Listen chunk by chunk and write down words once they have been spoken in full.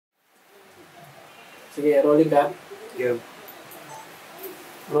Sige, rolling ka. Game.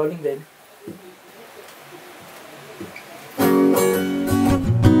 Rolling din.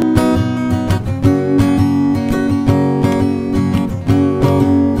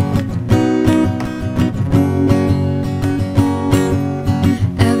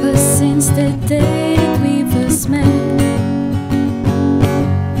 Ever since the day that we first met,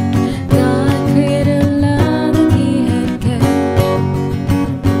 God created a love that He had kept.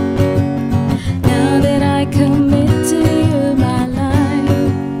 Now that I commit to you my life,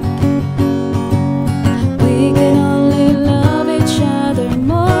 we can only love each other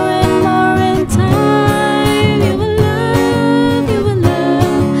more and more in time. You will love,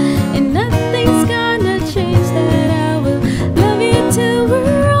 and nothing's gonna change that. I will love you till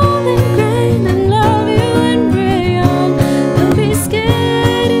we're old and gray, and love you and rayon. Don't be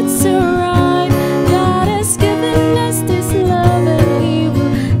scared, it's alright. God has given us this love, and He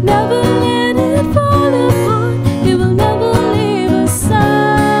will never let it fall apart. He will never leave us side.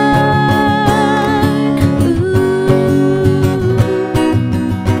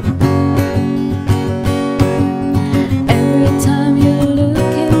 Every time you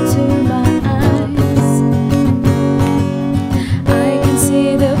look into my eyes, I can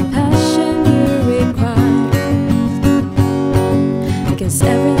see the passion you require. Because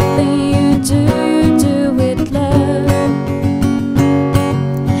everything you do with love.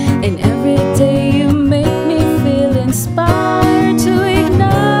 And every day you make me feel inspired to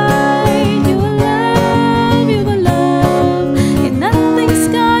ignite. You will love, and nothing's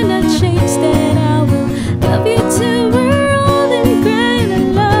gonna change that. I will love you till we're old and gray,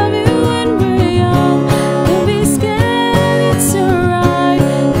 and love you when we're young. Don't be scared, it's alright.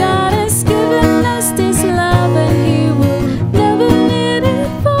 God has given us this love, and He will never let it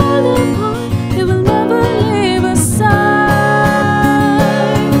fall apart. He will never leave us side.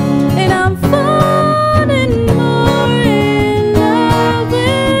 And I'm falling more in love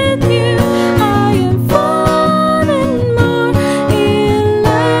with you. I am falling more in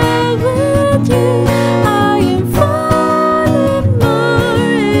love with you. I am falling more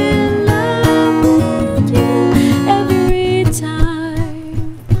in love with you every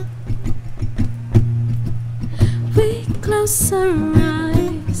time we close our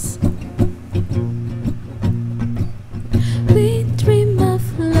eyes. We dream of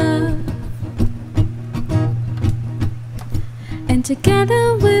love, and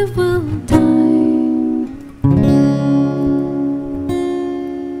together we will die.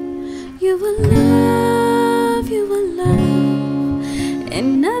 You will love, and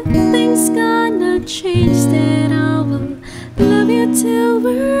nothing's gonna change that. I will love you till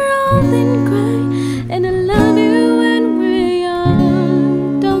we're old and gray, and I love you